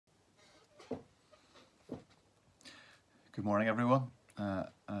Good morning, everyone. I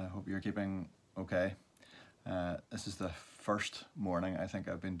hope you're keeping okay. This is the first morning I think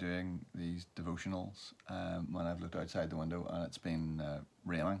I've been doing these devotionals when I've looked outside the window and it's been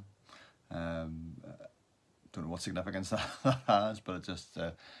raining. Don't know what significance that has, but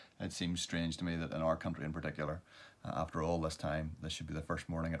it seems strange to me that in our country in particular, after all this time, this should be the first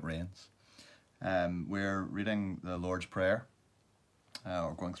morning it rains. We're reading the Lord's Prayer.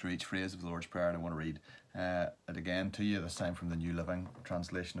 Or going through each phrase of the Lord's Prayer, and I want to read it again to you, this time from the New Living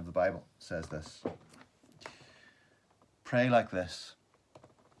Translation of the Bible. It says this: Pray like this: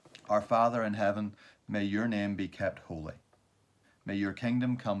 Our Father in heaven, may your name be kept holy. May your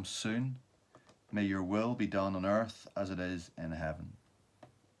kingdom come soon. May your will be done on earth as it is in heaven.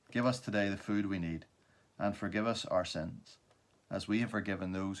 Give us today the food we need, and forgive us our sins, as we have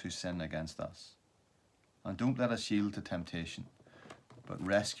forgiven those who sin against us. And don't let us yield to temptation, but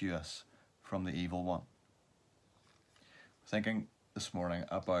rescue us from the evil one. Thinking this morning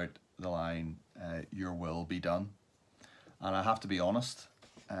about the line, your will be done. And I have to be honest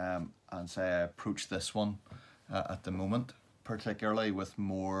and say I approach this one at the moment, particularly with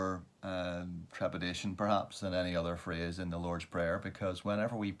more trepidation perhaps than any other phrase in the Lord's Prayer, because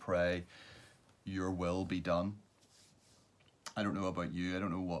whenever we pray, your will be done, I don't know about you, I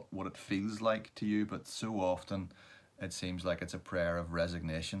don't know what it feels like to you, but so often it seems like it's a prayer of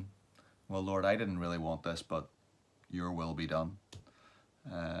resignation. Well, Lord, I didn't really want this, but your will be done.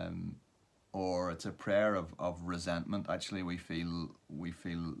 Or it's a prayer of resentment. Actually, we feel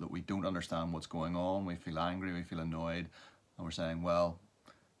that we don't understand what's going on. We feel angry, we feel annoyed, and we're saying, well,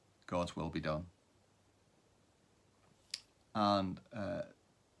 God's will be done. And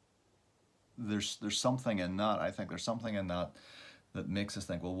there's something in that. I think there's something in that makes us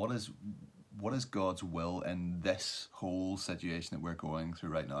think, well, what is God's will in this whole situation that we're going through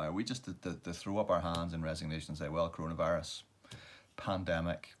right now? Are we just to throw up our hands in resignation and say, well, coronavirus,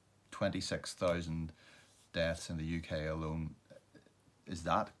 pandemic, 26,000 deaths in the UK alone, is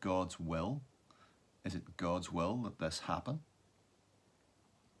that God's will? Is it God's will that this happen?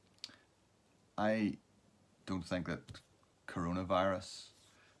 I don't think that coronavirus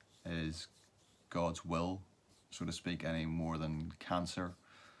is God's will, so to speak, any more than cancer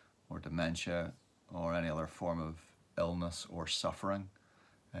or dementia or any other form of illness or suffering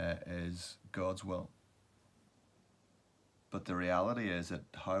is God's will. But the reality is that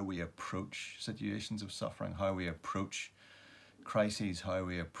how we approach situations of suffering, how we approach crises, how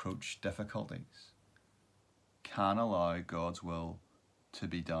we approach difficulties can allow God's will to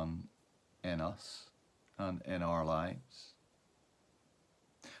be done in us and in our lives.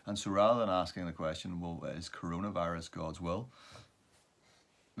 And so rather than asking the question, well, is coronavirus God's will?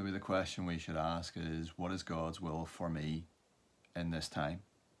 Maybe the question we should ask is, what is God's will for me in this time,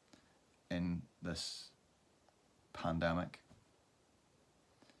 in this pandemic?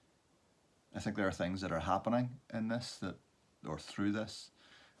 I think there are things that are happening in this, or through this,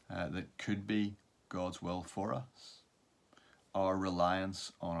 that could be God's will for us. Our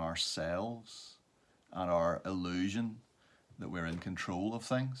reliance on ourselves and our illusion that we're in control of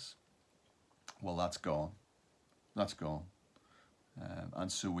things, well, that's gone. That's gone.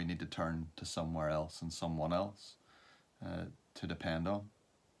 And so we need to turn to somewhere else and someone else to depend on.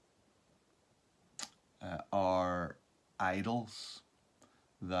 Our idols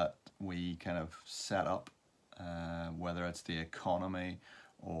that we kind of set up, whether it's the economy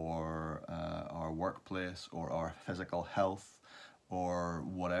or our workplace or our physical health or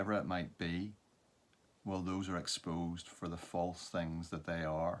whatever it might be, well, those are exposed for the false things that they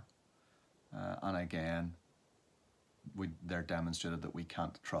are. And again, they're demonstrated that we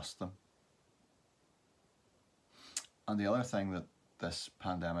can't trust them. And the other thing that this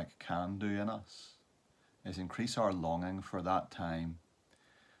pandemic can do in us is increase our longing for that time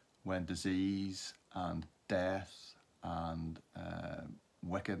when disease and death and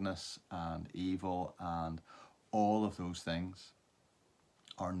wickedness and evil and all of those things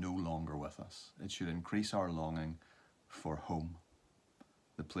are no longer with us. It should increase our longing for home,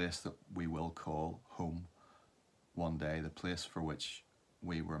 the place that we will call home one day, the place for which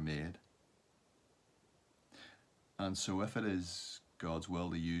we were made. And so if it is God's will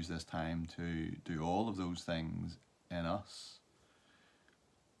to use this time to do all of those things in us,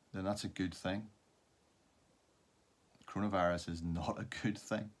 then that's a good thing. Coronavirus is not a good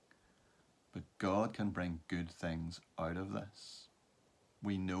thing, but God can bring good things out of this.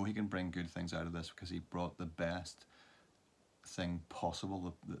 We know He can bring good things out of this because He brought the best thing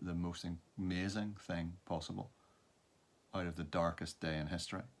possible, the most amazing thing possible out of the darkest day in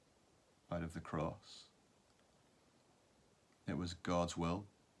history, out of the cross. It was God's will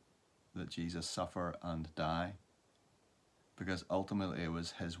that Jesus suffer and die because ultimately it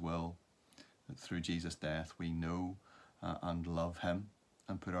was his will that through Jesus' death we know and love him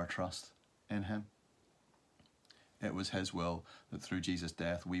and put our trust in him. It was his will that through Jesus'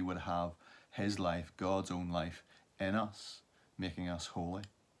 death we would have his life, God's own life, in us, making us holy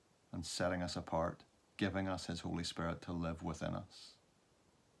and setting us apart, giving us his Holy Spirit to live within us.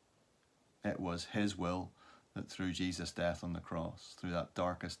 It was his will that through Jesus' death on the cross, through that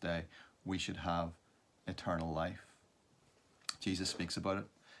darkest day, we should have eternal life. Jesus speaks about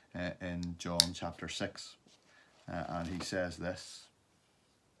it in John chapter 6, and he says this: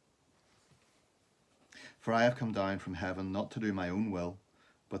 "For I have come down from heaven not to do my own will,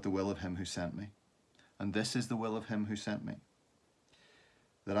 but the will of him who sent me. And this is the will of him who sent me,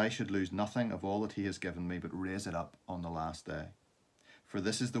 that I should lose nothing of all that he has given me, but raise it up on the last day. For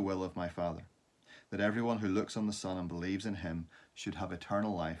this is the will of my Father, that everyone who looks on the Son and believes in him should have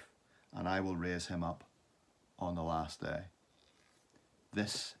eternal life, and I will raise him up on the last day."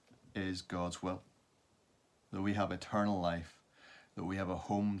 This is God's will, that we have eternal life, that we have a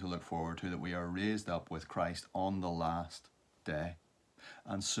home to look forward to, that we are raised up with Christ on the last day.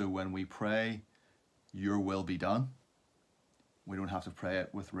 And so when we pray, "Your will be done," we don't have to pray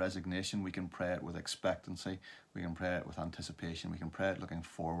it with resignation. We can pray it with expectancy. We can pray it with anticipation. We can pray it looking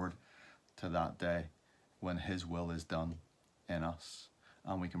forward to that day when his will is done in us.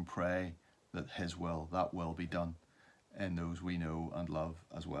 And we can pray that his will, that will be done in those we know and love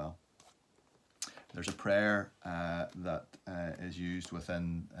as well. There's a prayer that is used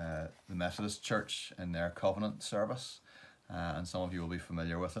within the Methodist Church in their covenant service, and some of you will be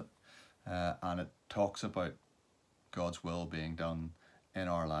familiar with it, and it talks about God's will being done in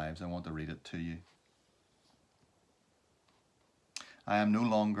our lives. I want to read it to you. "I am no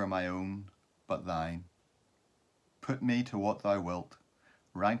longer my own, but thine. Put me to what thou wilt,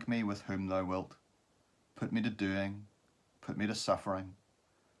 rank me with whom thou wilt. Put me to doing, put me to suffering.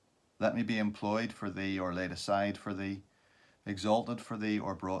 Let me be employed for thee or laid aside for thee, exalted for thee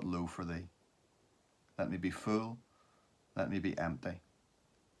or brought low for thee. Let me be full, let me be empty.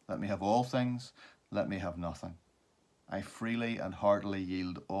 Let me have all things, let me have nothing. I freely and heartily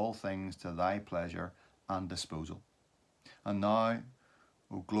yield all things to thy pleasure and disposal. And now,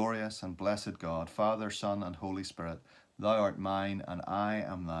 O glorious and blessed God, Father, Son, and Holy Spirit, thou art mine and I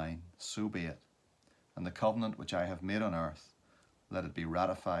am thine, so be it. And the covenant which I have made on earth, let it be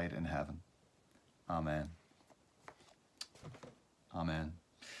ratified in heaven. Amen." Amen.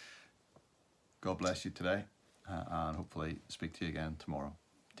 God bless you today, and hopefully speak to you again tomorrow.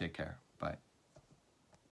 Take care. Bye.